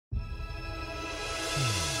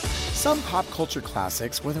Some pop culture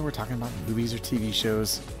classics, whether we're talking about movies or TV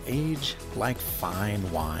shows, age like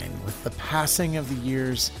fine wine. With the passing of the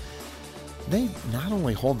years, they not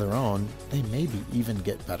only hold their own, they maybe even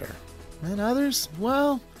get better. And others,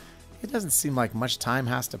 well, it doesn't seem like much time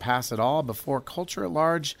has to pass at all before culture at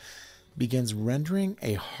large begins rendering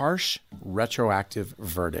a harsh, retroactive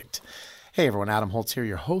verdict. Hey everyone, Adam Holtz here,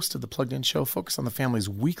 your host of the Plugged In Show, focused on the family's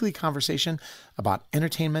weekly conversation about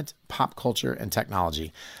entertainment, pop culture, and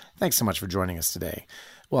technology. Thanks so much for joining us today.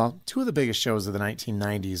 Well, two of the biggest shows of the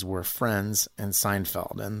 1990s were Friends and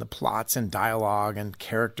Seinfeld, and the plots and dialogue and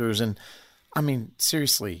characters and, I mean,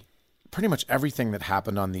 seriously, pretty much everything that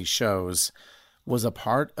happened on these shows was a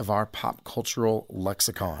part of our pop cultural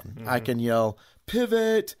lexicon. Mm-hmm. I can yell,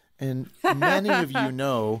 pivot, and many of you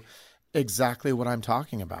know exactly what I'm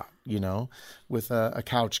talking about, you know, with a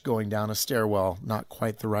couch going down a stairwell not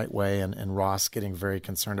quite the right way and Ross getting very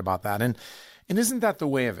concerned about that. And isn't that the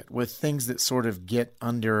way of it with things that sort of get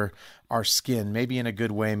under our skin, maybe in a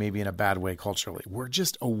good way, maybe in a bad way culturally? We're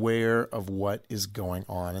just aware of what is going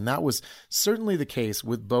on. And that was certainly the case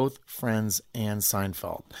with both Friends and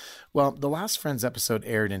Seinfeld. Well, the last Friends episode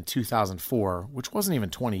aired in 2004, which wasn't even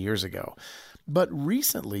 20 years ago. But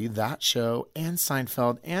recently, that show and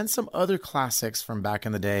Seinfeld and some other classics from back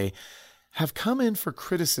in the day have come in for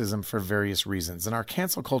criticism for various reasons. And our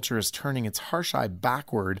cancel culture is turning its harsh eye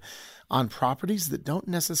backward on properties that don't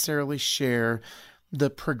necessarily share the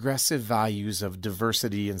progressive values of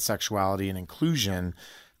diversity and sexuality and inclusion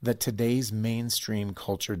that today's mainstream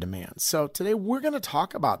culture demands. So today we're going to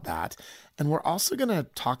talk about that. And we're also going to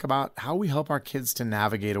talk about how we help our kids to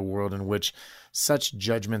navigate a world in which such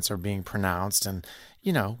judgments are being pronounced. And,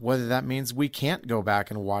 you know, whether that means we can't go back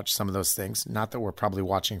and watch some of those things. Not that we're probably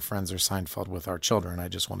watching Friends or Seinfeld with our children. I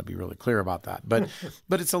just want to be really clear about that. But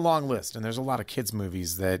it's a long list. And there's a lot of kids'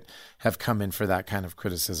 movies that have come in for that kind of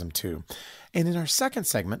criticism too. And in our second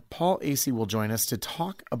segment, Paul Acey will join us to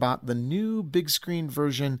talk about the new big screen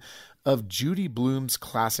version of Judy Blume's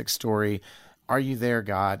classic story, Are You There,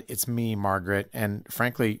 God? It's Me, Margaret. And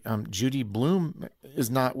frankly, Judy Blume is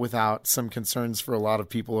not without some concerns for a lot of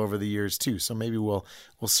people over the years too. So maybe we'll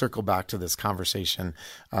circle back to this conversation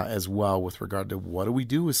as well with regard to what do we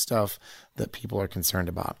do with stuff that people are concerned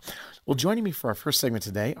about. Well, joining me for our first segment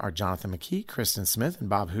today are Jonathan McKee, Kristen Smith, and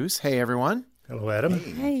Bob Hoos. Hey, everyone. Hello, Adam.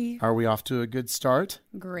 Hey. Are we off to a good start?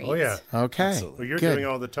 Great. Oh, yeah. Okay. Absolutely. Well, you're good. doing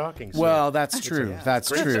all the talking. So well, that's true. That's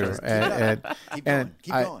true. And Keep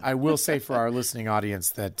going. I will say for our listening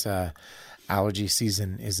audience that allergy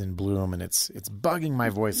season is in bloom, and it's bugging my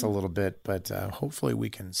voice a little bit, but hopefully we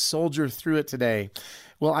can soldier through it today.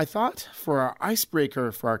 Well, I thought for our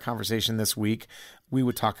icebreaker for our conversation this week, we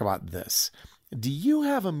would talk about this. Do you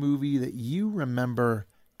have a movie that you remember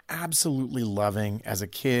absolutely loving as a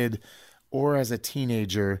kid or as a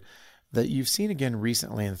teenager that you've seen again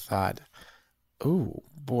recently and thought, oh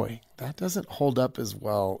boy, that doesn't hold up as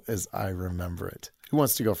well as I remember it? Who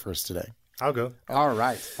wants to go first today? I'll go. All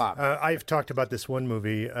right, Bob. I've talked about this one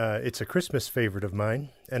movie. It's a Christmas favorite of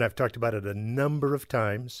mine, and I've talked about it a number of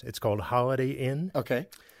times. It's called Holiday Inn. Okay.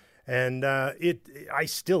 And I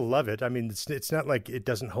still love it. I mean, it's not like it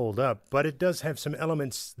doesn't hold up, but it does have some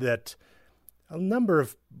elements that a number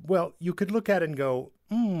of, well, you could look at it and go,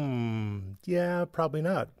 yeah, probably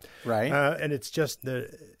not. Right. And it's just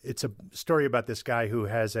it's a story about this guy who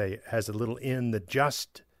has a little inn that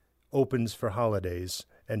just opens for holidays,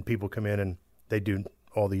 and people come in and they do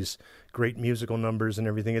all these great musical numbers and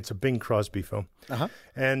everything. It's a Bing Crosby film. Uh-huh.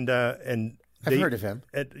 And I've heard of him.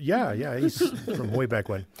 Yeah, he's from way back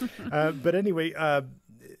when. But anyway,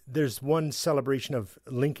 there's one celebration of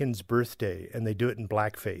Lincoln's birthday, and they do it in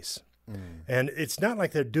blackface. And it's not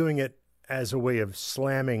like they're doing it as a way of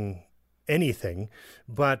slamming anything,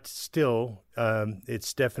 but still,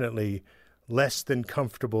 it's definitely less than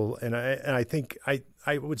comfortable. And I think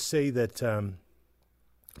I would say that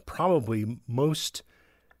probably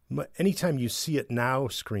anytime you see it now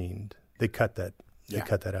screened, they cut that. They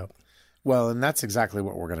cut that out. Well, and that's exactly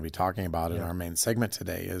what we're going to be talking about in our main segment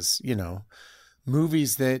today is, you know,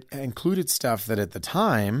 movies that included stuff that at the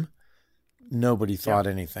time nobody thought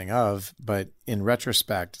anything of, but in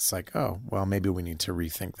retrospect, it's like, oh, well, maybe we need to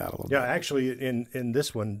rethink that a little bit. Yeah, actually, in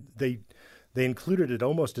this one, they included it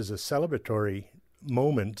almost as a celebratory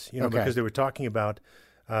moment, you know, because they were talking about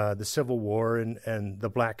the Civil War and the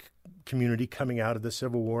black community coming out of the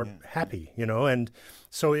Civil War happy, you know, and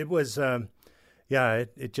so it was,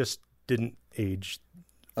 it just didn't age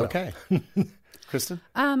well. Okay. Kristen?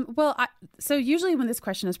 So usually when this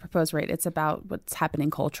question is proposed, right, it's about what's happening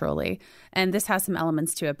culturally. And this has some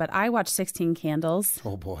elements to it. But I watched 16 Candles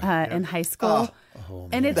in high school.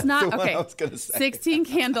 And it's not, okay, I was gonna say. 16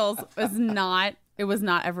 Candles was not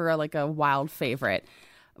ever a wild favorite.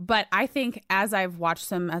 But I think as I've watched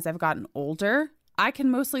them, as I've gotten older, I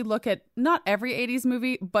can mostly look at not every 80s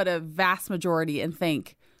movie, but a vast majority and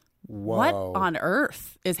think, what on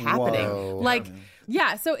earth is happening? Whoa.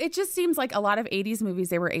 So it just seems like a lot of 80s movies,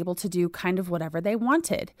 they were able to do kind of whatever they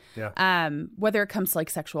wanted. Yeah. Whether it comes to like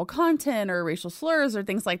sexual content or racial slurs or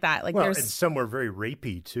things like that. Like and some were very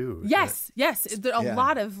rapey too. Yes. There are a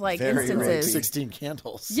lot of like Very instances. rapey. 16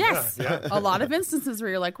 Candles. Yes. Yeah. A lot of instances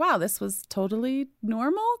where you're like, wow, this was totally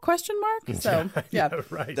normal? Question mark. So yeah.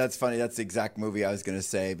 Right. That's funny. That's the exact movie I was going to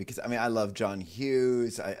say because I love John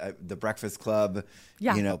Hughes, The Breakfast Club.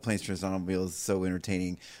 Yeah. Planes, Trains, and Automobiles is so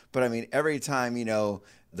entertaining. But every time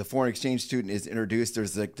the foreign exchange student is introduced,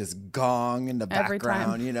 there's like this gong in the Every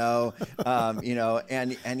background. And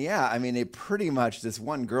it pretty much this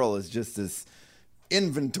one girl is just this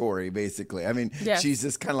inventory basically. Yes. She's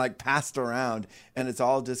just kind of like passed around, and it's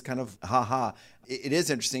all just kind of ha. It is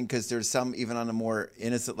interesting because there's some even on a more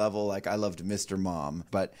innocent level, like I loved Mr. Mom,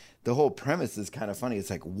 but the whole premise is kind of funny. It's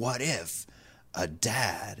like, what if a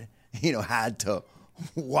dad, had to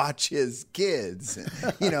watch his kids,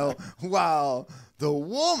 while the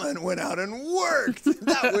woman went out and worked?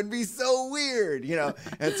 That would be so weird,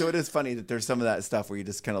 And so it is funny that there's some of that stuff where you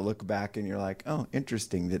just kind of look back and you're like, oh,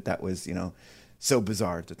 interesting that was, so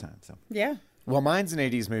bizarre at the time. So Yeah. Well, mine's an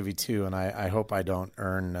 80s movie too, and I hope I don't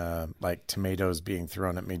earn like tomatoes being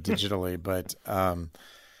thrown at me digitally. But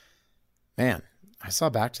man, I saw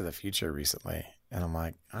Back to the Future recently, and I'm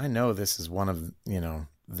like, I know this is one of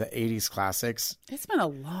the 80s classics. It's been a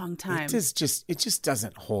long time. It just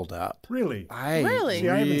doesn't hold up. Really? Really? See,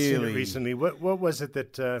 I haven't seen it recently. What was it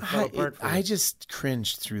that fell apart for you? I just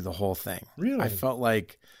cringed through the whole thing. Really? I felt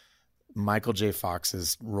like Michael J.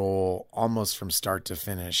 Fox's role, almost from start to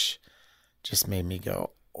finish, just made me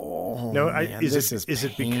go, oh, No, man, is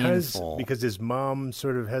painful. it because his mom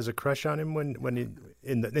sort of has a crush on him when he,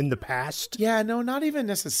 in the past? Yeah, no, not even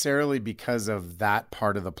necessarily because of that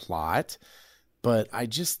part of the plot, but I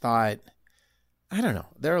just thought, I don't know.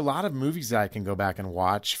 There are a lot of movies that I can go back and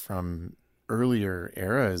watch from earlier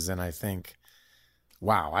eras, and I think,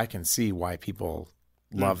 wow, I can see why people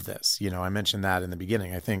love this. I mentioned that in the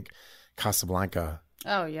beginning. I think Casablanca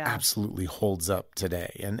absolutely holds up today.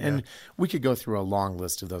 And we could go through a long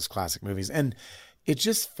list of those classic movies. And it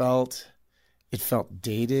just felt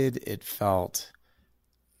dated. It felt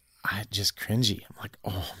just cringy. I'm like,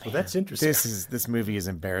 oh man, well, that's interesting. This movie is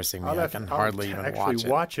embarrassing me. I can hardly even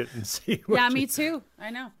watch it and see. Me too. I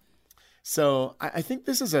know. So I think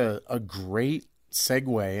this is a great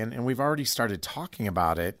segue, and we've already started talking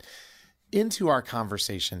about it, into our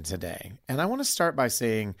conversation today. And I want to start by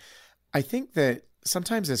saying, I think that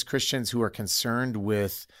sometimes as Christians who are concerned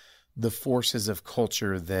with the forces of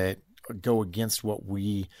culture that go against what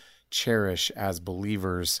we cherish as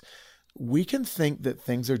believers, we can think that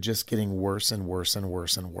things are just getting worse and worse and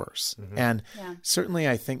worse and worse. Mm-hmm. And certainly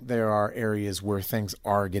I think there are areas where things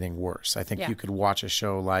are getting worse. I think you could watch a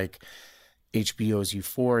show like HBO's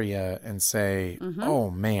Euphoria and say,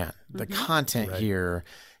 oh man, the content here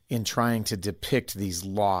in trying to depict these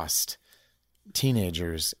lost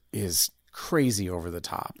teenagers is crazy over the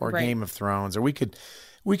top. Or Game of Thrones, or we could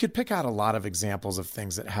pick out a lot of examples of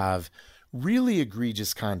things that have really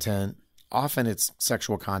egregious content. Often it's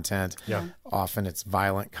sexual content. Yeah. Often it's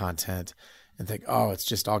violent content, and think, oh, it's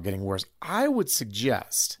just all getting worse. I would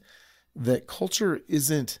suggest that culture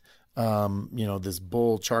isn't, this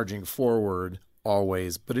bull charging forward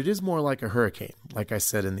always, but it is more like a hurricane, like I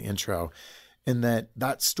said in the intro, in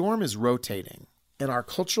that storm is rotating and our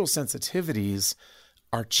cultural sensitivities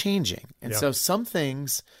are changing. And so some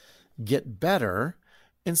things get better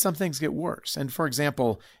and some things get worse. And for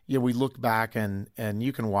example, we look back and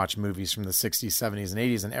you can watch movies from the 60s, 70s, and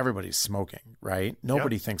 80s and everybody's smoking, right?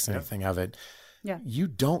 Nobody thinks anything of it. Yeah. You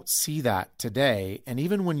don't see that today. And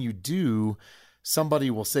even when you do,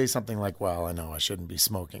 somebody will say something like, well, I know I shouldn't be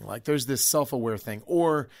smoking. Like there's this self-aware thing,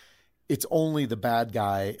 or it's only the bad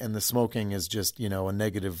guy and the smoking is just, a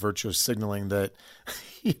negative virtue signaling that,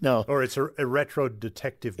 Or it's a retro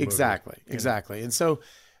detective movie. Exactly. And so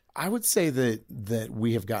I would say that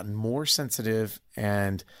we have gotten more sensitive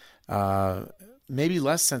and maybe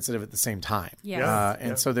less sensitive at the same time.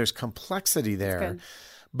 Yes. So there's complexity there.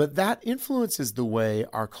 But that influences the way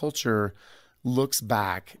our culture looks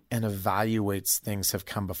back and evaluates things have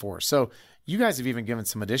come before. So you guys have even given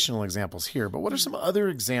some additional examples here, but what are some other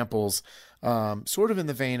examples, sort of in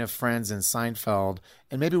the vein of Friends and Seinfeld?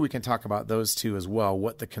 And maybe we can talk about those two as well,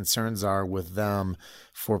 what the concerns are with them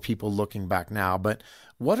for people looking back now. But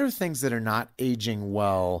what are things that are not aging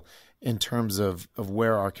well in terms of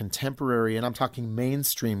where our contemporary, and I'm talking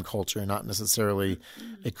mainstream culture, not necessarily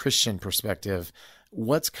a Christian perspective,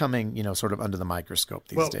 what's coming, sort of under the microscope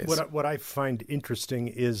these days? What I find interesting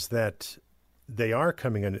is that they are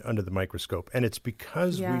coming under the microscope, and it's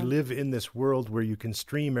because we live in this world where you can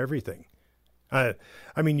stream everything.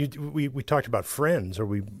 We talked about Friends, or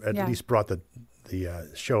we at least brought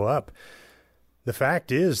the show up. The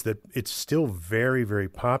fact is that it's still very, very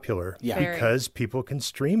popular because people can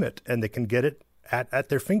stream it and they can get it at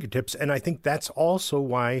their fingertips. And I think that's also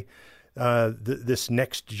why this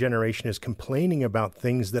next generation is complaining about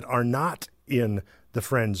things that are not in the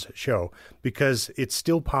Friends show, because it's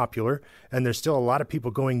still popular and there's still a lot of people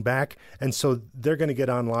going back. And so they're going to get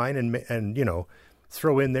online and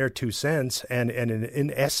throw in their 2 cents and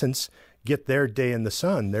in essence, get their day in the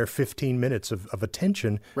sun, their 15 minutes of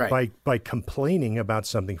attention by complaining about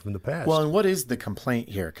something from the past. Well, and what is the complaint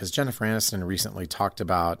here? Because Jennifer Aniston recently talked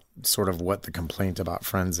about sort of what the complaint about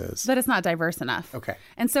Friends is. That it's not diverse enough. Okay.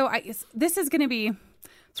 And so this is going to be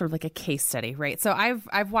sort of like a case study, right? So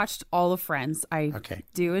I've watched all of Friends. I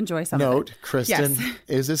do enjoy some of it. Note, Kristen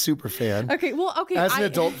is a super fan. Okay, well, as an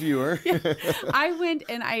adult viewer. I went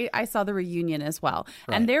and I saw the reunion as well.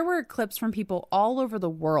 Right. And there were clips from people all over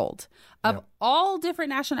the world of all different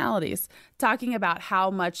nationalities talking about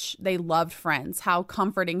how much they loved Friends, how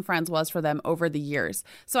comforting Friends was for them over the years.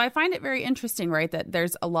 So I find it very interesting, right, that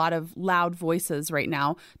there's a lot of loud voices right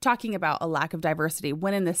now talking about a lack of diversity,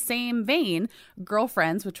 when in the same vein,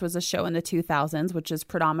 Girlfriends, which was a show in the 2000s, which is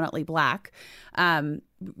predominantly Black,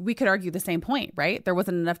 we could argue the same point, right? There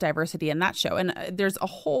wasn't enough diversity in that show. And there's a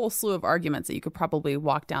whole slew of arguments that you could probably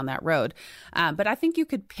walk down that road. But I think you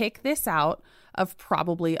could pick this out of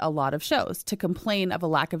probably a lot of shows to complain of a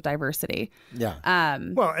lack of diversity. Yeah.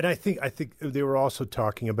 Well, and I think they were also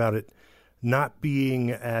talking about it not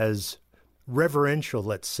being as reverential,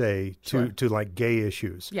 let's say, to like gay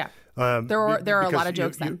issues. Yeah. There are a lot of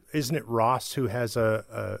jokes then. Isn't it Ross who has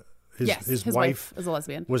his wife was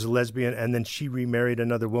a lesbian, and then she remarried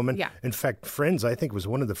another woman. Yeah. In fact, Friends, I think, was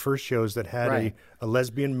one of the first shows that had a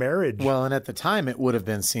lesbian marriage. Well, and at the time, it would have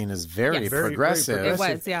been seen as very progressive. Very progressive.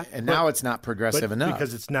 It was, yeah. And now it's not progressive enough.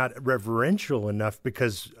 Because it's not reverential enough,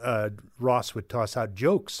 because Ross would toss out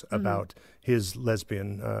jokes about his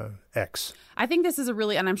lesbian ex. I think this is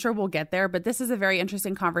and I'm sure we'll get there, but this is a very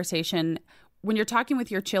interesting conversation when you're talking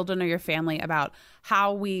with your children or your family about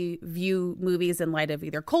how we view movies in light of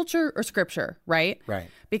either culture or scripture, right?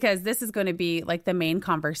 Right. Because this is going to be like the main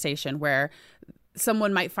conversation where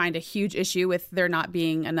someone might find a huge issue with there not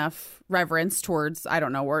being enough reverence towards, I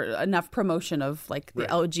don't know, or enough promotion of like the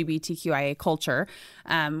LGBTQIA culture,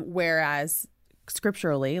 whereas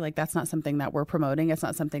scripturally, like that's not something that we're promoting. It's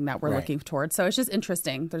not something that we're looking towards. So it's just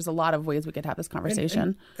interesting. There's a lot of ways we could have this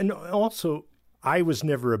conversation. And also, I was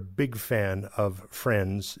never a big fan of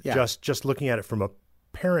Friends, just looking at it from a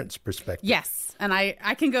parent's perspective. Yes, and I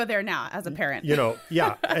can go there now as a parent.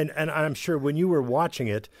 And I'm sure when you were watching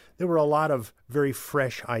it, there were a lot of very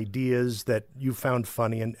fresh ideas that you found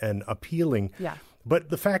funny and appealing. Yeah. But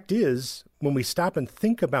the fact is, when we stop and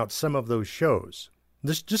think about some of those shows,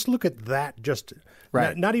 just look at that,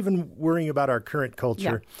 not even worrying about our current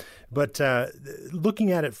culture, but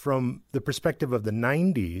looking at it from the perspective of the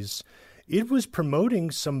 90s, it was promoting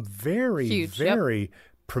some very, very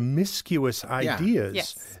promiscuous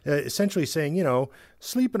ideas. Essentially saying,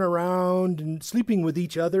 sleeping around and sleeping with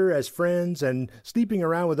each other as friends and sleeping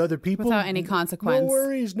around with other people. Without any consequence.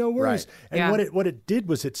 No worries. Right. And what it did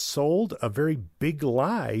was it sold a very big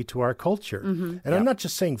lie to our culture. And I'm not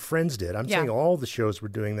just saying Friends did. I'm saying all the shows were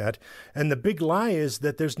doing that. And the big lie is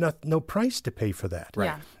that there's no price to pay for that. Right.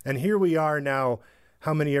 Yeah. And here we are now,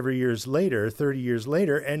 how many ever years later, 30 years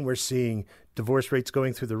later, and we're seeing divorce rates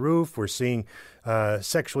going through the roof. We're seeing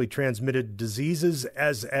sexually transmitted diseases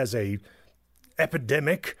as a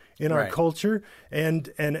epidemic in our culture and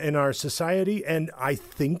in our society. And I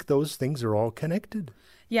think those things are all connected.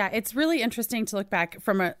 Yeah, it's really interesting to look back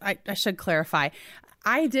from I should clarify.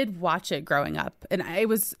 I did watch it growing up, and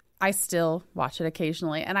I still watch it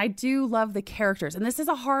occasionally, and I do love the characters. And this is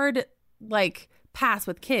a hard, pass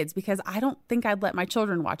with kids because I don't think I'd let my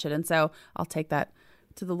children watch it. And so I'll take that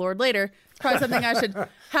to the Lord later. Probably something I should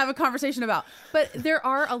have a conversation about. But there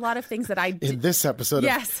are a lot of things that I in this episode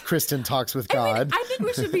of Kristen Talks with God. I mean, I think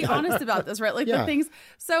we should be honest about this, right? Like the things.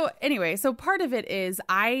 So anyway, so part of it is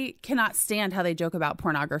I cannot stand how they joke about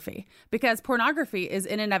pornography, because pornography is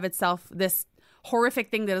in and of itself this horrific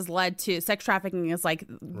thing that has led to sex trafficking is like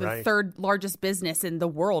the third largest business in the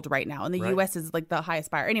world right now. And the U.S. is like the highest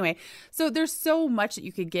buyer. Anyway, so there's so much that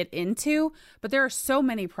you could get into, but there are so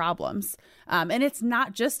many problems. And it's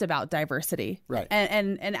not just about diversity. Right.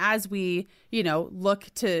 And as we, look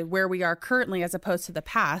to where we are currently as opposed to the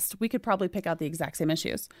past, we could probably pick out the exact same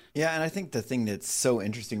issues. Yeah. And I think the thing that's so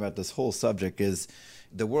interesting about this whole subject is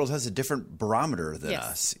the world has a different barometer than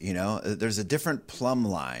us. There's a different plumb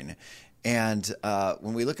line. And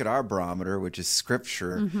when we look at our barometer, which is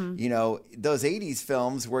scripture, those 80s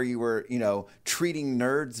films where you were, treating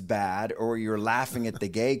nerds bad or you were laughing at the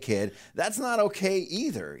gay kid, that's not okay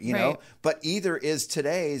either, know. But either is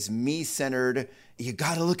today's me-centered, you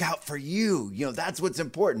got to look out for you. That's what's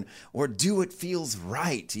important. Or do what feels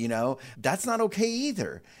right, That's not okay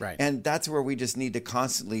either. Right. And that's where we just need to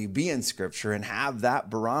constantly be in scripture and have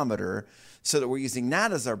that barometer, so that we're using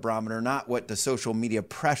that as our barometer, not what the social media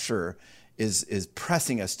pressure is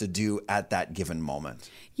pressing us to do at that given moment.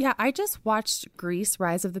 Yeah, I just watched Grease,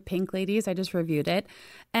 Rise of the Pink Ladies. I just reviewed it.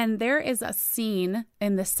 And there is a scene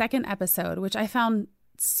in the second episode, which I found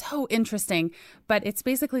so interesting. But it's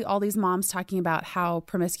basically all these moms talking about how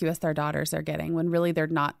promiscuous their daughters are getting, when really they're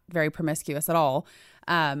not very promiscuous at all.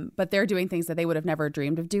 But they're doing things that they would have never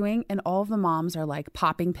dreamed of doing. And all of the moms are like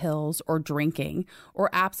popping pills or drinking or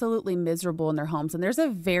absolutely miserable in their homes. And there's a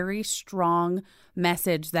very strong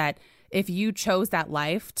message that if you chose that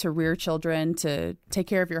life to rear children, to take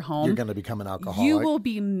care of your home, you're going to become an alcoholic. You will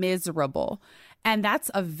be miserable. And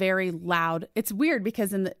that's a very loud, it's weird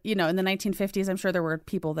because in the 1950s, I'm sure there were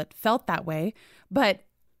people that felt that way, but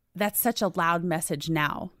that's such a loud message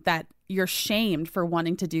now that you're shamed for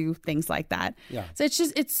wanting to do things like that. Yeah. So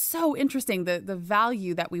it's so interesting, the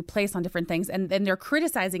value that we place on different things. And then they're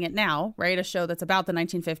criticizing it now, right? A show that's about the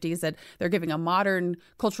 1950s that they're giving a modern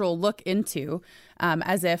cultural look into,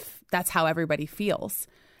 as if that's how everybody feels.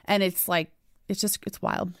 And it's like, it's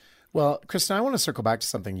wild. Well, Kristen, I want to circle back to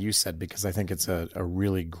something you said, because I think it's a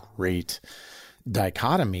really great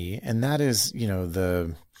dichotomy. And that is,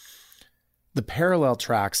 the parallel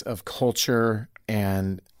tracks of culture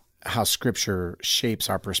and how scripture shapes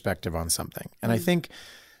our perspective on something. And I think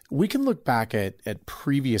we can look back at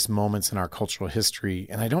previous moments in our cultural history,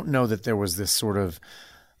 and I don't know that there was this sort of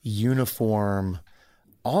uniform,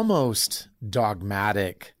 almost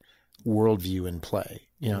dogmatic worldview in play.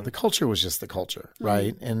 The culture was just the culture,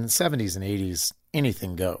 right? In the 70s and 80s,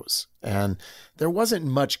 anything goes. And there wasn't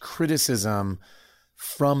much criticism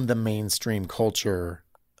from the mainstream culture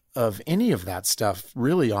of any of that stuff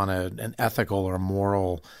really on an ethical or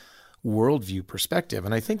moral worldview perspective.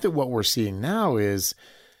 And I think that what we're seeing now is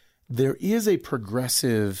there is a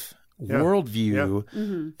progressive worldview,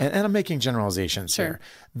 and I'm making generalizations here,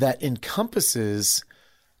 that encompasses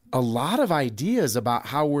a lot of ideas about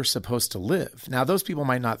how we're supposed to live. Now, those people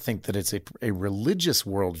might not think that it's a religious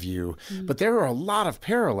worldview, but there are a lot of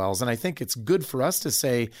parallels. And I think it's good for us to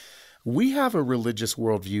say, we have a religious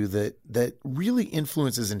worldview that really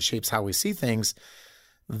influences and shapes how we see things.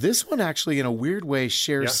 This one actually, in a weird way,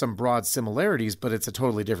 shares some broad similarities, but it's a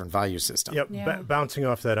totally different value system. Bouncing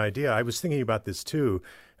off that idea, I was thinking about this too.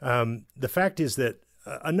 The fact is that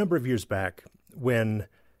a number of years back, when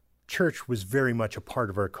church was very much a part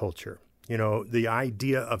of our culture, the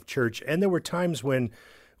idea of church, and there were times when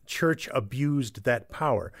church abused that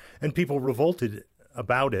power, and people revolted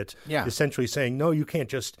about it, essentially saying, no, you can't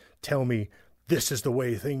just tell me this is the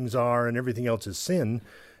way things are and everything else is sin.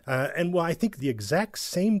 I think the exact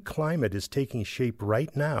same climate is taking shape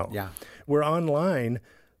right now. Yeah. Where online,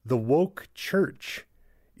 the woke church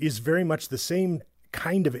is very much the same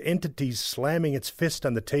kind of entity slamming its fist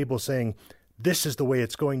on the table saying, this is the way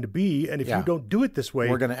it's going to be, and if you don't do it this way,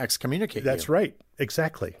 we're going to excommunicate you. That's right.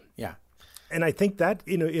 Exactly. Yeah. And I think that,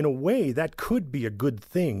 in a way, that could be a good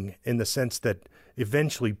thing in the sense that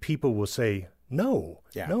eventually people will say, no,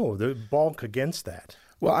 they balk against that.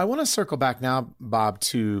 Well, I want to circle back now, Bob,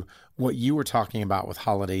 to what you were talking about with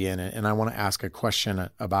Holiday Inn, and I want to ask a question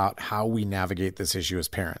about how we navigate this issue as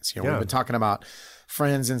parents. We've been talking about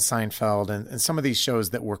Friends and Seinfeld and some of these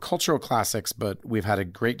shows that were cultural classics, but we've had a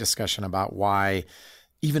great discussion about why,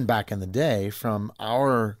 even back in the day, from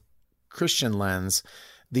our Christian lens,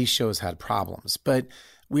 these shows had problems. But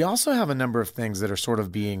we also have a number of things that are sort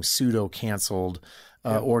of being pseudo-canceled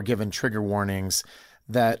or given trigger warnings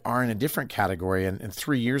that are in a different category. And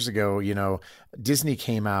 3 years ago, Disney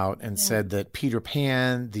came out and said that Peter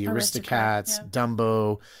Pan, The Aristocats,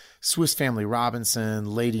 Dumbo, Swiss Family Robinson,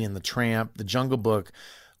 Lady and the Tramp, The Jungle Book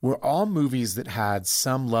were all movies that had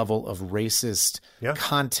some level of racist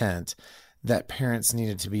content that parents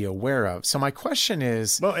needed to be aware of. So my question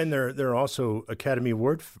is... Well, and there are also Academy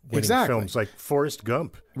Award-winning films like Forrest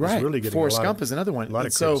Gump. Right. Really getting Forrest Gump is another one. A lot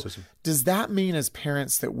of criticism. Does that mean as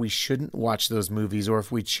parents that we shouldn't watch those movies? Or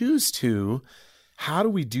if we choose to, how do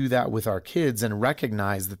we do that with our kids and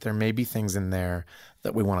recognize that there may be things in there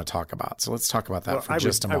that we want to talk about? So let's talk about that for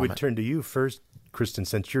just a moment. I would turn to you first, Kristen,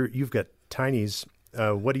 since you've got tinies.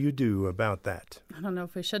 What do you do about that? I don't know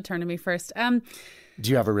if we should turn to me first. Do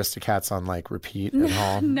you have Aristocats on repeat at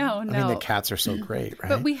home? No. I mean, the cats are so great, right?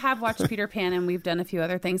 But we have watched Peter Pan and we've done a few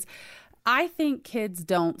other things. I think kids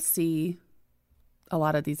don't see a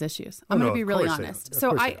lot of these issues. I'm going to be really honest.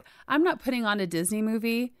 So I'm not putting on a Disney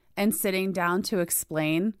movie and sitting down to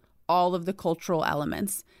explain all of the cultural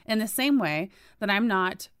elements in the same way that I'm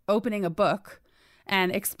not opening a book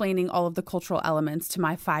and explaining all of the cultural elements to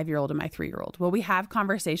my 5-year-old and my 3-year-old. Will we have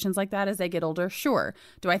conversations like that as they get older? Sure.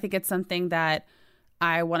 Do I think it's something that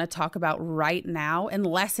I want to talk about right now?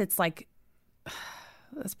 Unless it's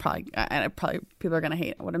that's probably people are going to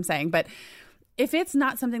hate what I'm saying. But if it's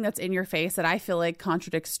not something that's in your face that I feel like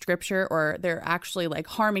contradicts scripture, or they're actually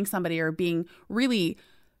harming somebody or being really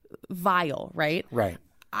vile, right? Right.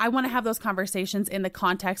 I want to have those conversations in the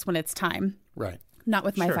context when it's time. Right. Not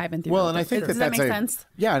with my 5 and 3. Well, and I think does that make sense?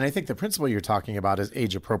 Yeah, and I think the principle you're talking about is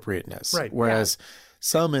age appropriateness. Right. Whereas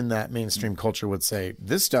some in that mainstream culture would say,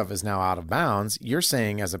 this stuff is now out of bounds. You're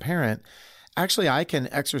saying as a parent, actually, I can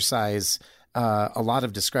exercise a lot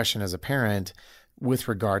of discretion as a parent with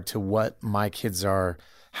regard to what my kids are,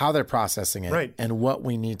 how they're processing it, and what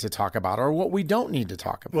we need to talk about or what we don't need to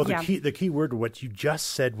talk about. Well, the key word, what you just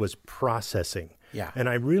said, was processing. Yeah. And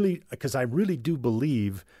I really do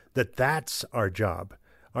believe that that's our job.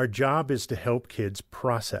 Our job is to help kids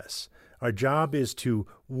process. Our job is to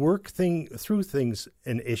work through things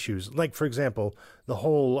and issues. Like, for example, the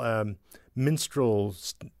whole minstrel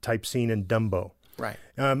type scene in Dumbo. Right.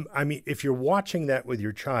 I mean, if you're watching that with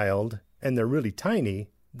your child and they're really tiny,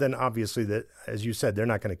 then obviously, that, as you said, they're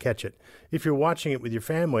not going to catch it. If you're watching it with your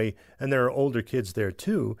family and there are older kids there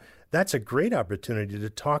too, that's a great opportunity to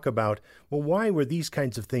talk about, well, why were these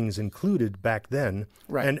kinds of things included back then?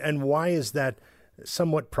 Right. And why is that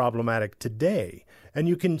somewhat problematic today? And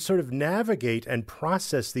you can sort of navigate and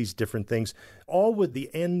process these different things, all with the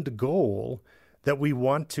end goal that we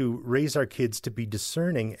want to raise our kids to be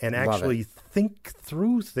discerning and actually think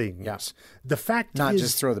through things. Yes. The fact Not is,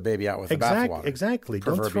 just throw the baby out with the bathwater. Exactly.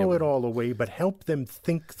 Don't throw it all away, but help them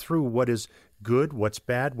think through what is good, what's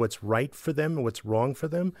bad, what's right for them, and what's wrong for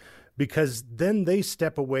them, because then they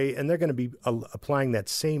step away and they're going to be applying that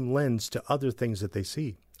same lens to other things that they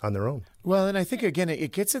see on their own. Well, and I think, again,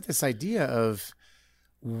 it gets at this idea of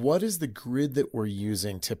what is the grid that we're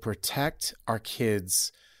using to protect our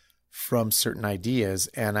kids from certain ideas.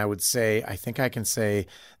 And I think I can say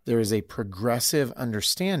there is a progressive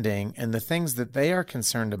understanding, and the things that they are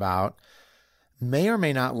concerned about may or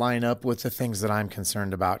may not line up with the things that I'm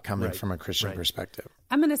concerned about coming from a Christian perspective.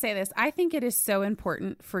 I'm going to say this. I think it is so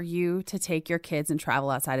important for you to take your kids and travel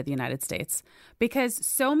outside of the United States, because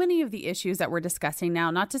so many of the issues that we're discussing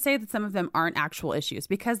now, not to say that some of them aren't actual issues,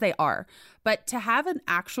 because they are, but to have an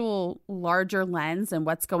actual larger lens and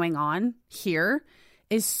what's going on here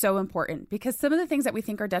is so important, because some of the things that we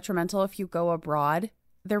think are detrimental if you go abroad,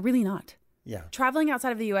 they're really not. Yeah. Traveling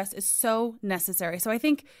outside of the U.S. is so necessary. So I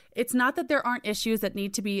think it's not that there aren't issues that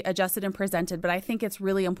need to be adjusted and presented, but I think it's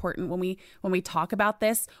really important when we talk about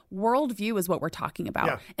this. Worldview is what we're talking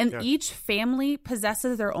about. Each family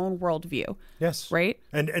possesses their own worldview. Yes. Right?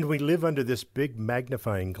 And we live under this big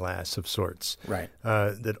magnifying glass of sorts. Right.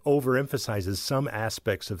 That overemphasizes some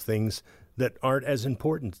aspects of things that aren't as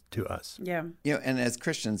important to us. Yeah. And as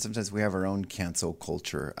Christians, sometimes we have our own cancel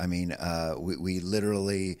culture. I mean, we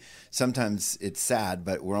literally, sometimes it's sad,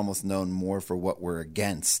 but we're almost known more for what we're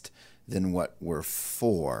against than what we're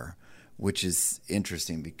for, which is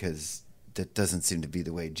interesting because that doesn't seem to be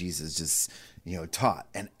the way Jesus just, taught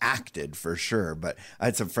and acted for sure. But I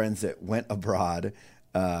had some friends that went abroad.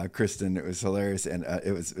 Kristen, it was hilarious, and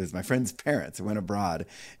it was my friend's parents who went abroad,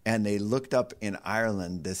 and they looked up in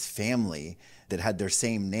Ireland this family that had their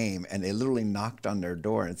same name, and they literally knocked on their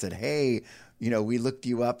door and said, "Hey, we looked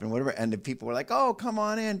you up and whatever. And the people were like, oh, come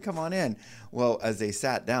on in, come on in. Well, as they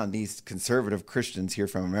sat down, these conservative Christians here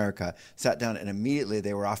from America sat down, and immediately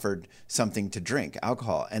they were offered something to drink,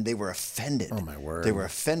 alcohol, and they were offended. Oh, my word. They were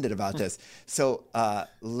offended about this. So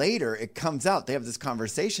later it comes out, they have this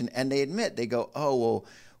conversation, and they admit, they go, oh, well,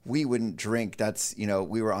 we wouldn't drink. That's,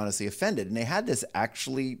 we were honestly offended. And they had this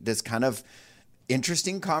kind of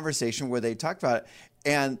interesting conversation where they talked about it.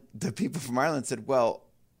 And the people from Ireland said, well,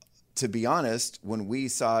 to be honest, when we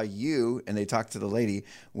saw you, and they talked to the lady,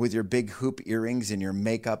 with your big hoop earrings and your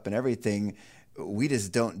makeup and everything, we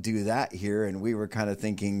just don't do that here. And we were kind of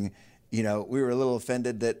thinking, we were a little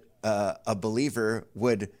offended that a believer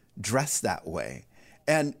would dress that way.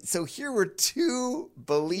 And so here were two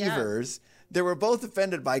believers that were both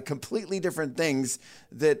offended by completely different things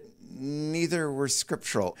that neither were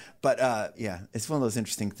scriptural. But it's one of those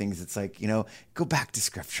interesting things. It's like, go back to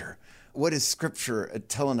Scripture. What is Scripture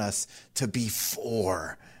telling us to be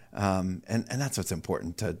for? And that's what's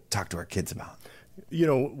important to talk to our kids about.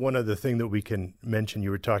 One other thing that we can mention,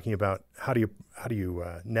 you were talking about how do you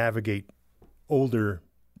navigate older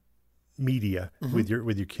media with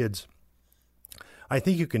your kids. I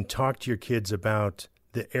think you can talk to your kids about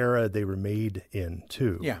the era they were made in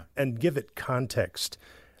too, and give it context.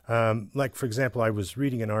 Like, for example, I was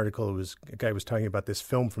reading an article. A guy was talking about this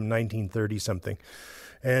film from 1930 something,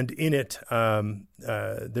 and in it,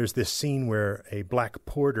 there's this scene where a black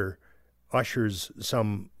porter ushers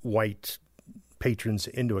some white patrons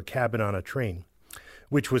into a cabin on a train,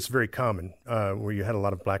 which was very common, where you had a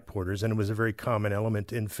lot of black porters, and it was a very common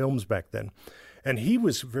element in films back then. And he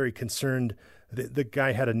was very concerned. The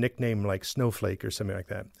guy had a nickname like Snowflake or something like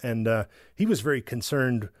that. And he was very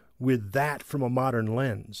concerned with that from a modern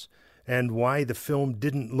lens, and why the film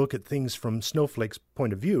didn't look at things from Snowflake's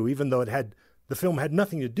point of view, even though the film had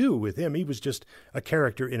nothing to do with him. He was just a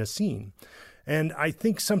character in a scene. And I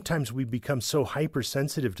think sometimes we become so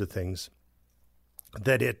hypersensitive to things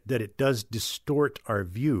that it does distort our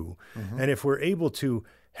view. And if we're able to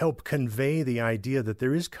help convey the idea that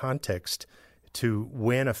there is context to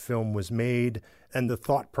when a film was made and the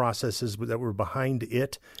thought processes that were behind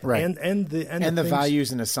it, right, and the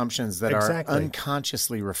values and assumptions that are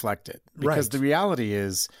unconsciously reflected. Because the reality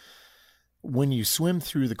is, when you swim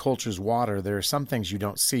through the culture's water, there are some things you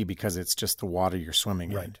don't see because it's just the water you're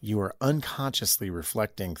swimming in. You are unconsciously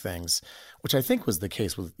reflecting things, which I think was the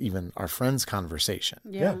case with even our friend's conversation.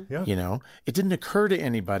 Yeah. It didn't occur to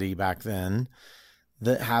anybody back then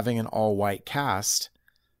that having an all-white cast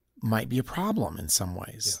might be a problem in some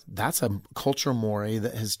ways. That's a cultural mores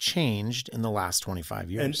that has changed in the last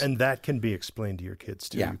 25 years. And that can be explained to your kids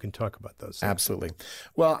too. You can talk about those things. Absolutely.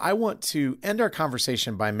 Well, I want to end our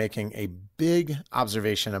conversation by making a big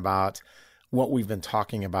observation about what we've been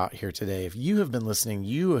talking about here today. If you have been listening,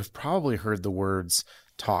 you have probably heard the words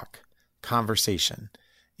talk, conversation,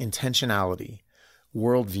 intentionality,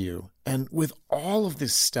 worldview. And with all of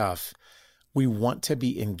this stuff, we want to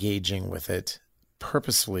be engaging with it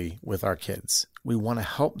purposefully with our kids. We want to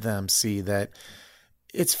help them see that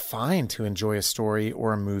it's fine to enjoy a story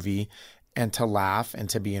or a movie and to laugh and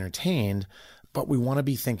to be entertained, but we want to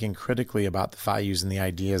be thinking critically about the values and the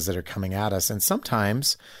ideas that are coming at us. And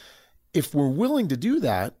sometimes, if we're willing to do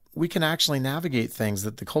that, we can actually navigate things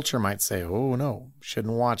that the culture might say, oh, no,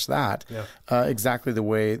 shouldn't watch that, exactly the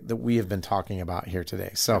way that we have been talking about here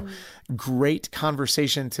today. So great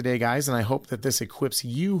conversation today, guys. And I hope that this equips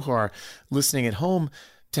you who are listening at home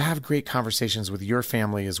to have great conversations with your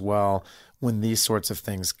family as well when these sorts of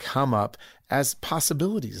things come up as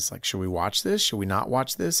possibilities. Like, should we watch this? Should we not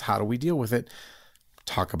watch this? How do we deal with it?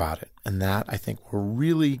 Talk about it. And that, I think, will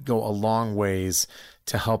really go a long ways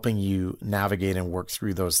to helping you navigate and work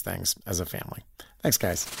through those things as a family. Thanks,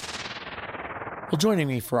 guys. Well, joining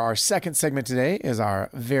me for our second segment today is our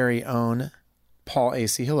very own Paul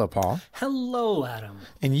Acey. Hello, Paul. Hello, Adam.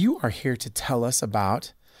 And you are here to tell us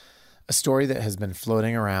about a story that has been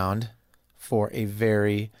floating around for a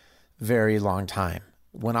very, very long time.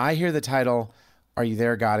 When I hear the title, Are You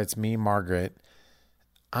There, God? It's Me, Margaret,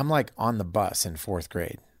 I'm like on the bus in fourth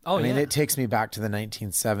grade. Oh, I mean, it takes me back to the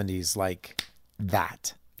 1970s like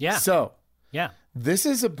that. Yeah. So, this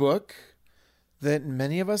is a book that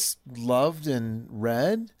many of us loved and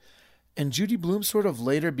read. And Judy Blume sort of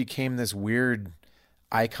later became this weird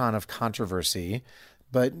icon of controversy.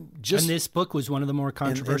 But and this book was one of the more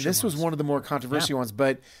controversial and this was one of the more controversial ones.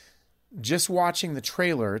 But just watching the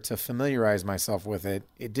trailer to familiarize myself with it,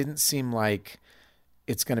 it didn't seem like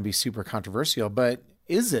it's going to be super controversial. But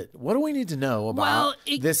is it? What do we need to know about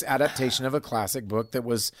this adaptation of a classic book that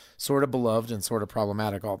was sort of beloved and sort of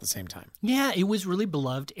problematic all at the same time? Yeah, it was really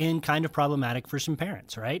beloved and kind of problematic for some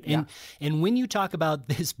parents, right? And when you talk about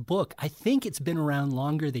this book, I think it's been around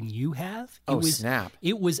longer than you have. Snap.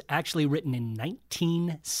 It was actually written in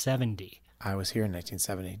 1970. I was here in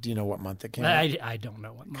 1970. Do you know what month it came out? I don't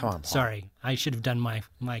know what month. Come on, Paul. Sorry. I should have done my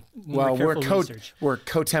Well, research. we're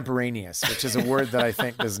contemporaneous, which is a word that I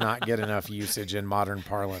think does not get enough usage in modern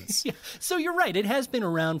parlance. Yeah. So you're right. It has been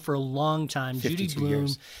around for a long time. Judy Blume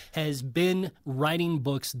has been writing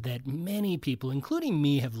books that many people, including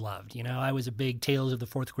me, have loved. You know, I was a big Tales of the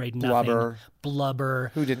Fourth Grade Nothing.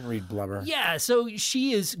 Blubber. Who didn't read Blubber? Yeah, so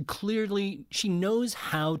she knows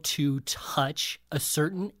how to touch a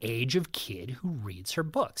certain age of kid who reads her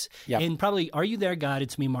books. Yep. And probably Are You There, God?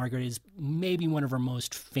 It's Me, Margaret is maybe one of her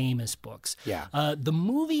most famous books. Yeah. The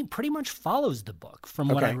movie pretty much follows the book from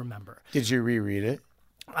what I remember. Did you reread it?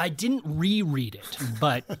 I didn't reread it,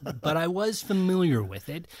 but I was familiar with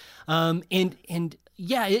it.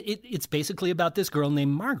 It's basically about this girl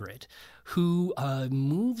named Margaret who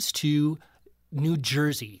moves to New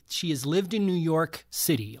Jersey. She has lived in New York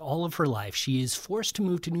City all of her life. She is forced to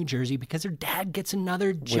move to New Jersey because her dad gets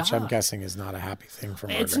another job. Which I'm guessing is not a happy thing for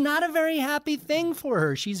Margaret. It's not a very happy thing for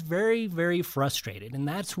her. She's very, very frustrated. And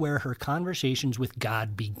that's where her conversations with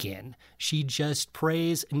God begin. She just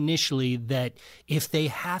prays initially that if they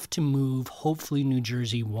have to move, hopefully New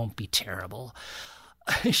Jersey won't be terrible.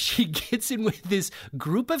 She gets in with this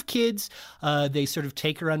group of kids. They sort of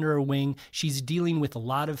take her under her wing. She's dealing with a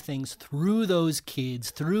lot of things through those kids,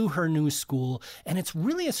 through her new school. And it's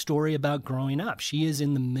really a story about growing up. She is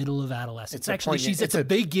in the middle of adolescence. She's at the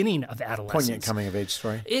beginning of adolescence. Poignant coming-of-age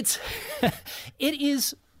story. It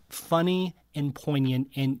is funny and poignant,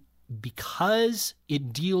 and because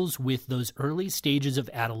it deals with those early stages of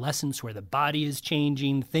adolescence where the body is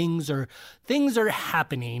changing, things are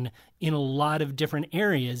happening in a lot of different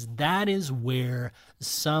areas, that is where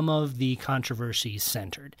some of the controversy is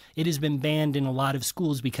centered. It has been banned in a lot of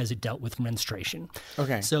schools because it dealt with menstruation.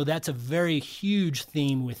 Okay. So that's a very huge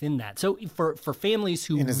theme within that. So for families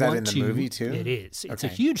who is that in the movie too? It is. It's a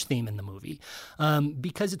Okay. huge theme in the movie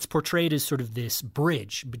because it's portrayed as sort of this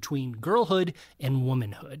bridge between girlhood and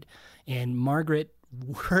womanhood. And Margaret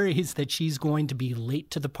worries that she's going to be late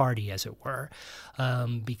to the party, as it were,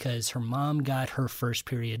 because her mom got her first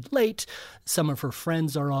period late. Some of her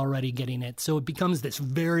friends are already getting it. So it becomes this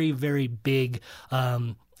very, very big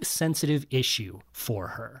sensitive issue for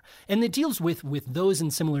her. And it deals with those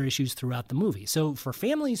and similar issues throughout the movie. So for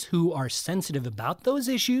families who are sensitive about those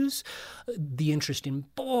issues, the interest in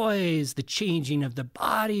boys, the changing of the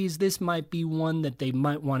bodies, this might be one that they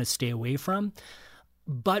might want to stay away from.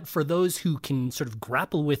 But for those who can sort of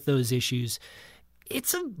grapple with those issues,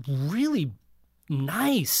 it's a really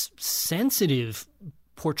nice, sensitive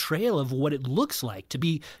portrayal of what it looks like to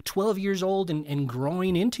be 12 years old and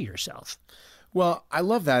growing into yourself. Well, I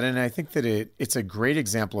love that. And I think that it's a great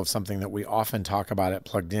example of something that we often talk about at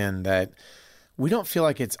Plugged In, that we don't feel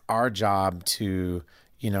like it's our job to,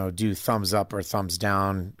 do thumbs up or thumbs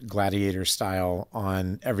down gladiator style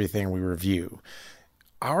on everything we review.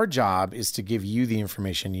 Our job is to give you the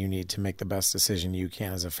information you need to make the best decision you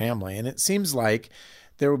can as a family. And it seems like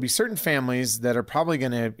there will be certain families that are probably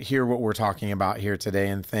going to hear what we're talking about here today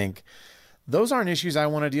and think, those aren't issues I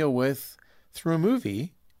want to deal with through a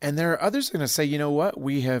movie. And there are others going to say, you know what,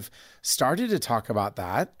 we have started to talk about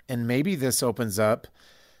that, and maybe this opens up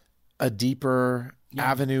a deeper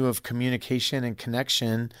avenue of communication and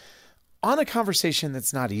connection on a conversation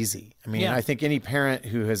that's not easy. I mean, I think any parent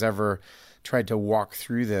who has ever tried to walk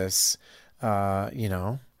through this,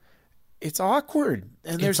 it's awkward.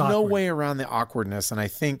 And there's no way around the awkwardness. And I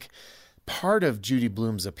think part of Judy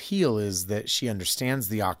Blume's appeal is that she understands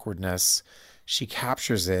the awkwardness, she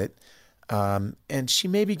captures it, and she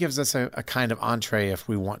maybe gives us a kind of entree, if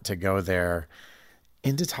we want to go there,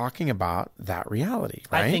 into talking about that reality,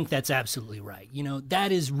 right? I think that's absolutely right.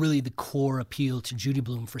 That is really the core appeal to Judy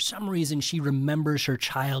Blume. For some reason, she remembers her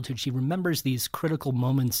childhood. She remembers these critical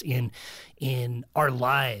moments in our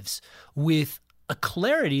lives with a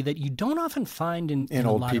clarity that you don't often find in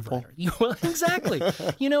old a lot people. Of writers. Well, exactly.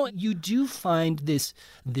 You do find this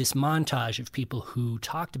montage of people who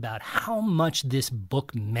talked about how much this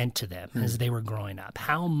book meant to them as they were growing up,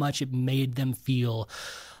 how much it made them feel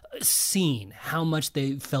seen, how much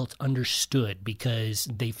they felt understood because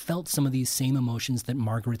they felt some of these same emotions that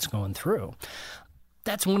Margaret's going through.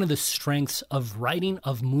 That's one of the strengths of writing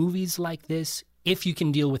of movies like this, if you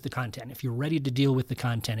can deal with the content. If you're ready to deal with the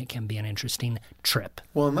content, it can be an interesting trip.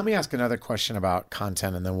 Well, and let me ask another question about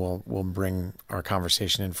content, and then we'll bring our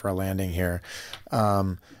conversation in for a landing here.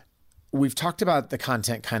 We've talked about the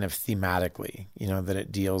content kind of thematically, that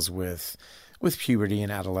it deals with puberty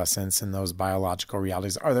and adolescence and those biological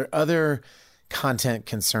realities. Are there other content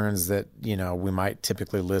concerns that, we might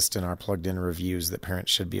typically list in our plugged in reviews that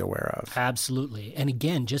parents should be aware of? Absolutely. And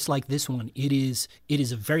again, just like this one, it is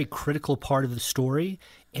a very critical part of the story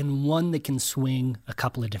and one that can swing a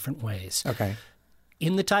couple of different ways. Okay.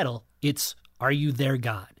 In the title, it's Are You There,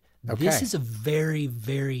 God? Okay. This is a very,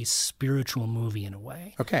 very spiritual movie in a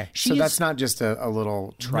way. Okay. So that's not just a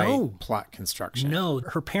little trite plot construction. No.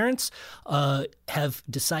 Her parents have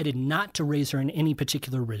decided not to raise her in any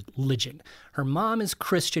particular religion. Her mom is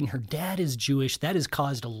Christian. Her dad is Jewish. That has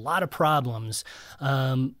caused a lot of problems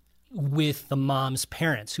with the mom's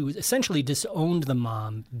parents, who essentially disowned the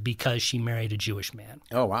mom because she married a Jewish man.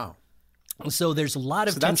 Oh, wow. So there's a lot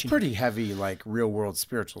of tension. That's pretty heavy, like real-world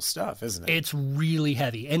spiritual stuff, isn't it? It's really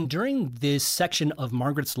heavy. And during this section of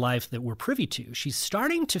Margaret's life that we're privy to, she's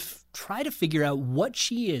starting to try to figure out what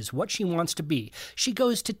she is, what she wants to be. She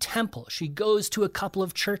goes to temple. She goes to a couple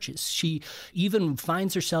of churches. She even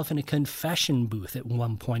finds herself in a confession booth at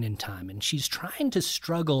one point in time. And she's trying to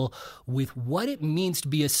struggle with what it means to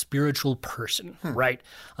be a spiritual person, right?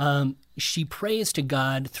 She prays to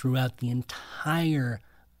God throughout the entire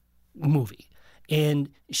movie. And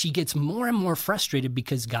she gets more and more frustrated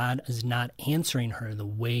because God is not answering her the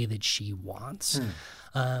way that she wants.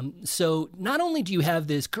 So not only do you have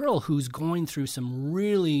this girl who's going through some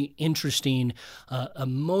really interesting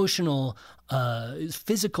emotional,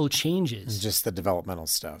 physical changes. Just the developmental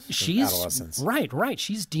stuff. She's adolescence. Right.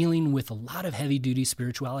 She's dealing with a lot of heavy-duty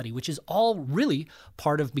spirituality, which is all really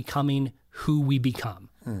part of becoming who we become,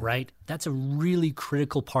 right? That's a really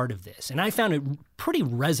critical part of this. And I found it pretty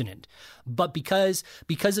resonant. But because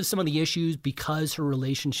of some of the issues, because her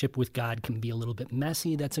relationship with God can be a little bit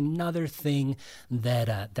messy, that's another thing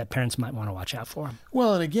that parents might want to watch out for.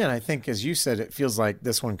 Well, and again, I think, as you said, it feels like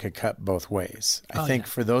this one could cut both ways. I think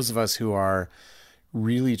for those of us who are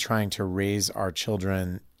really trying to raise our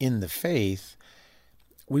children in the faith,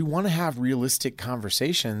 we want to have realistic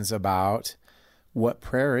conversations about what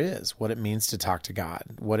prayer is, what it means to talk to God,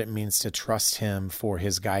 what it means to trust Him for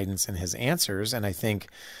His guidance and His answers. And I think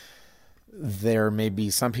there may be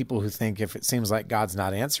some people who think if it seems like God's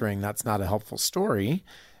not answering, that's not a helpful story.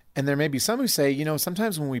 And there may be some who say,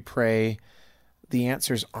 sometimes when we pray, the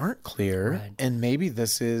answers aren't clear. Right. And maybe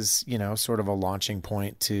this is, sort of a launching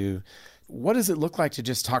point to what does it look like to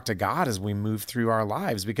just talk to God as we move through our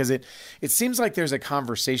lives? Because it seems like there's a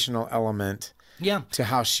conversational element to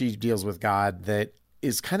how she deals with God that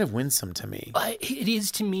is kind of winsome to me. It is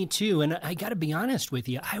to me too. And I got to be honest with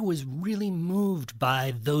you, I was really moved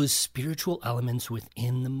by those spiritual elements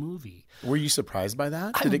within the movie. Were you surprised by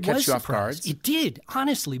that? Did it catch you off guard? It did,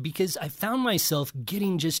 honestly, because I found myself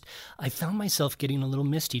getting a little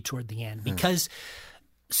misty toward the end. Because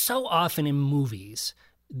so often in movies,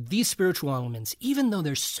 these spiritual elements, even though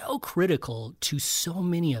they're so critical to so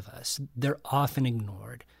many of us, they're often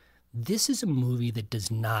ignored. This is a movie that does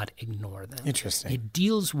not ignore them. Interesting. It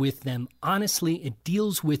deals with them honestly. It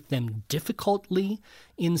deals with them difficultly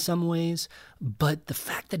in some ways, but the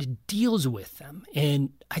fact that it deals with them,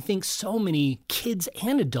 and I think so many kids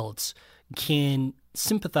and adults can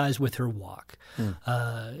sympathize with her walk.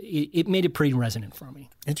 It made it pretty resonant for me.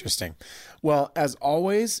 Interesting. Well, as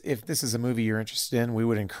always, if this is a movie you're interested in, we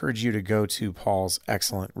would encourage you to go to Paul's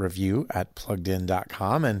excellent review at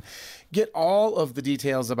pluggedin.com and get all of the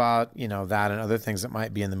details about, that and other things that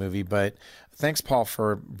might be in the movie. But thanks, Paul,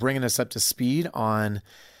 for bringing us up to speed on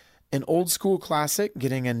an old school classic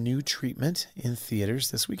getting a new treatment in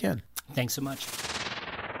theaters this weekend. Thanks so much.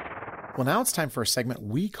 Well, now it's time for a segment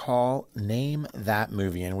we call Name That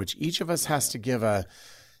Movie, in which each of us has to give a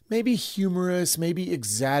maybe humorous, maybe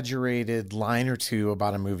exaggerated line or two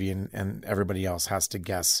about a movie, and everybody else has to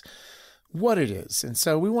guess what it is. And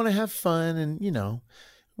so we want to have fun, and,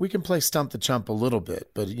 we can play Stump the Chump a little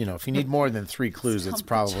bit, but, if you need more than 3 clues, it's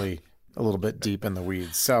probably a little bit deep in the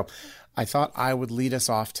weeds. So I thought I would lead us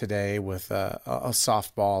off today with a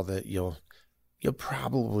softball that you'll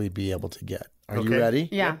probably be able to get. Are you ready?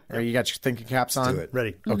 Yeah. Or you got your thinking caps on? Let's do it.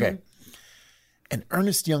 Ready. Okay. An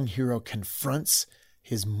earnest young hero confronts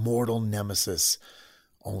his mortal nemesis,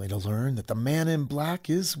 only to learn that the man in black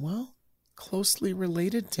is, closely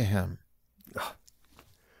related to him.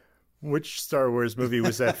 Which Star Wars movie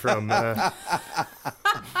was that from?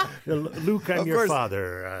 Luke, I'm Of your course.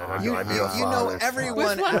 father. I'm your You know, father. everyone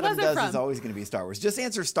Which one Adam was it does from? is always going to be Star Wars. Just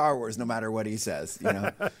answer Star Wars no matter what he says, you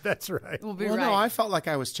know. That's right. We'll be Well, right. no, I felt like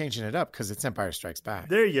I was changing it up because it's Empire Strikes Back.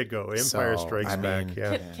 There you go. Empire So, Strikes I Back. mean,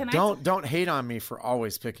 Yeah. Can I Don't hate on me for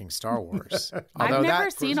always picking Star Wars. I've Although never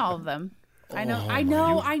that- seen all of them. I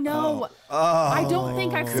know. I don't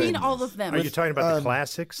think I've seen all of them. Are you talking about the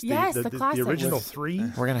classics? yes, the classics. The original three?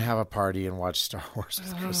 We're gonna have a party and watch Star Wars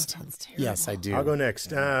with Kristen. sounds terrible. Yes, I do. I'll go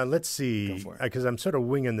next. Let's see, for it. because I'm sort of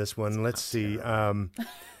winging this one. Let's see. A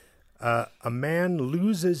man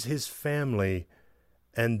loses his family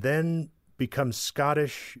and then becomes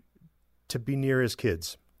Scottish to be near his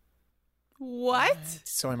kids. What?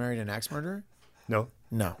 So I married an axe murderer? No?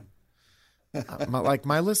 No.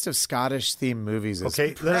 My list of Scottish themed movies is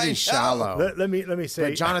Okay, pretty shallow. Let me say.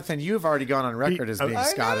 But Jonathan, you've already gone on record as being I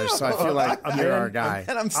Scottish, so I know. feel like A you're man- our guy.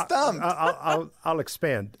 And I'm stumped. I'll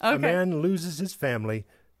expand. Okay. A man loses his family,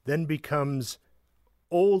 then becomes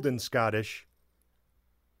old and Scottish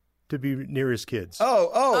to be near his kids.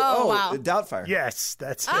 Oh, wow. Doubtfire. Yes,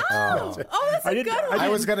 that's it. Oh, that's I a didn't- good one. I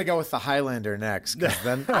was going to go with the Highlander next, because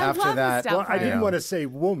then after love that, this Well, I didn't Yeah. want to say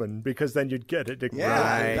woman because then you'd get it. Yeah,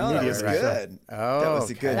 Right. no, that was Immediately. good. that was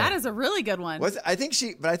a good. That is a really good one. I think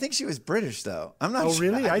she was British though. I'm not Oh, sure.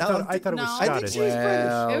 really? I don't thought it was No. I think Scottish. she was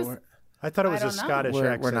well, It was- we're- I thought it was I a don't know. Scottish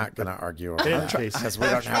we're accent. not going to argue In any over case. because we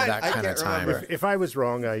don't have that I kind of can't time. remember. If I was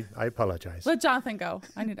wrong, I apologize. Let Jonathan go.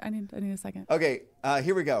 I need a second. Okay,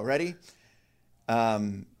 here we go. Ready?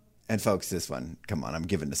 And folks, this one. Come on, I'm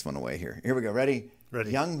giving this one away here. Here we go. Ready?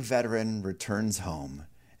 Ready. Young veteran returns home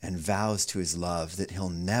and vows to his love that he'll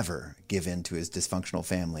never give in to his dysfunctional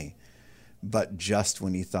family. But just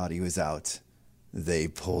when he thought he was out, they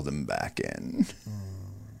pulled him back in.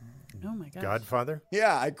 Oh my god. Godfather?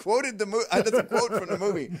 Yeah, I quoted the movie. That's a quote from the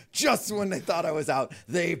movie. Just when they thought I was out,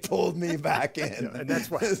 they pulled me back in. And that's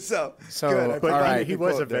why. So So, good. I But all forgot right. the he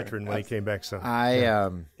was a quote there. veteran when he came back. So I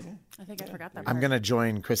think I forgot that. I'm part. going to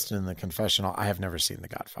join Kristen in the confessional. I have never seen The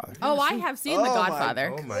Godfather. Oh, I have seen The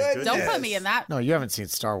Godfather. oh my Goodness. Don't put me in that. No, you haven't seen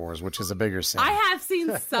Star Wars, which is a bigger sin. I have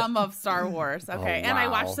seen some of Star Wars. Okay, and I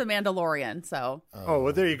wow. watched The Mandalorian. So Oh,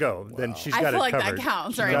 well, there you go. Then she's I got feel it like covered. that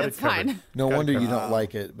counts, She's right? got it It's covered. fine. No Got it wonder you covered. don't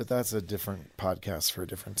like it, but that's a different podcast for a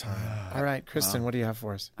different time. All right, Kristen, what do you have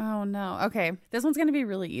for us? Oh no. Okay, this one's gonna be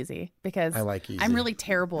really easy because I like easy. I'm really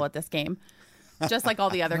terrible at this game, just like all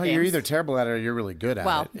the other No, games. you're either terrible at it or you're really good at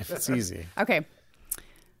Well. it, if it's easy. Okay.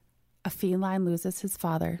 A feline loses his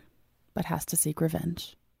father, but has to seek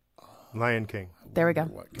revenge. Lion King. There we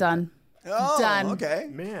go. Done. Oh, Done. okay.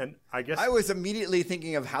 Man, I guess. I was immediately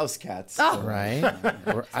thinking of house cats. Oh, Right?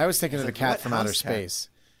 Or- I was thinking of the cat what from outer house cat? space.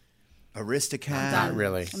 Aristocat. Not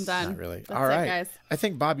really. I'm done. Not really. That's All it, right. guys. I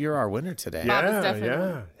think, Bob, you're our winner today. Bob is yeah, definitely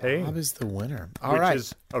yeah. Hey, Bob is the winner. All which right.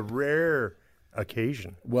 is a rare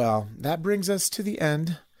occasion. Well, that brings us to the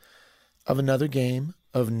end of another game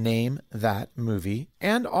of Name That Movie,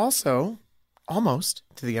 and also almost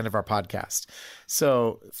to the end of our podcast.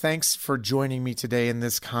 So thanks for joining me today in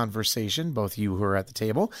this conversation, both you who are at the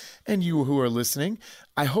table and you who are listening.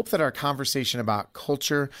 I hope that our conversation about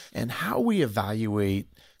culture and how we evaluate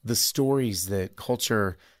the stories that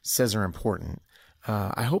culture says are important,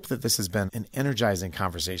 I hope that this has been an energizing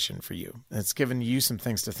conversation for you. It's given you some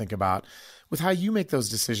things to think about with how you make those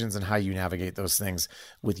decisions and how you navigate those things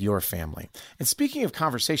with your family. And speaking of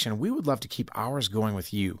conversation, we would love to keep ours going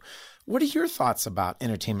with you. What are your thoughts about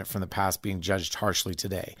entertainment from the past being judged harshly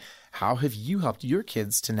today? How have you helped your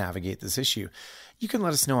kids to navigate this issue? You can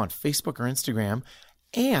let us know on Facebook or Instagram.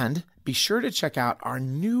 And be sure to check out our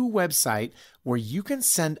new website where you can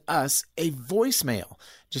send us a voicemail.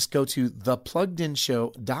 Just go to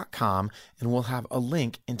thepluggedinshow.com and we'll have a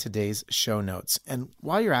link in today's show notes. And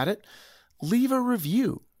while you're at it, leave a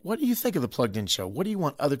review. What do you think of the Plugged In Show? What do you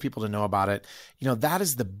want other people to know about it? You know, that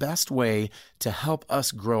is the best way to help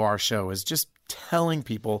us grow our show, is just telling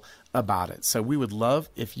people about it. So we would love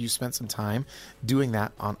if you spent some time doing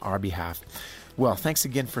that on our behalf. Well, thanks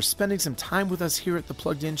again for spending some time with us here at the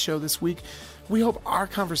Plugged In Show this week. We hope our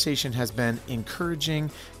conversation has been encouraging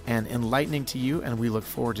and enlightening to you, and we look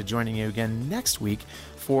forward to joining you again next week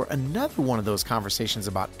for another one of those conversations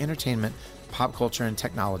about entertainment, pop culture, and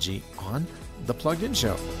technology on The Plugged In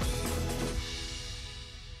Show.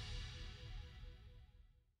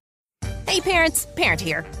 Hey parents, Parent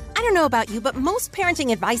here. I don't know about you, but most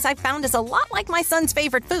parenting advice I've found is a lot like my son's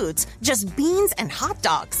favorite foods, just beans and hot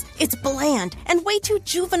dogs. It's bland and way too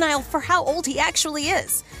juvenile for how old he actually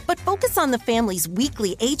is. But Focus on the Family's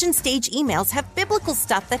weekly age and stage emails have biblical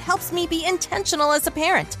stuff that helps me be intentional as a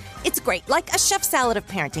parent. It's great, like a chef salad of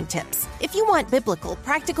parenting tips. If you want biblical,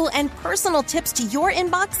 practical, and personal tips to your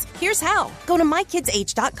inbox, here's how. Go to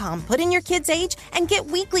mykidsage.com, put in your kid's age, and get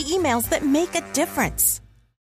weekly emails that make a difference.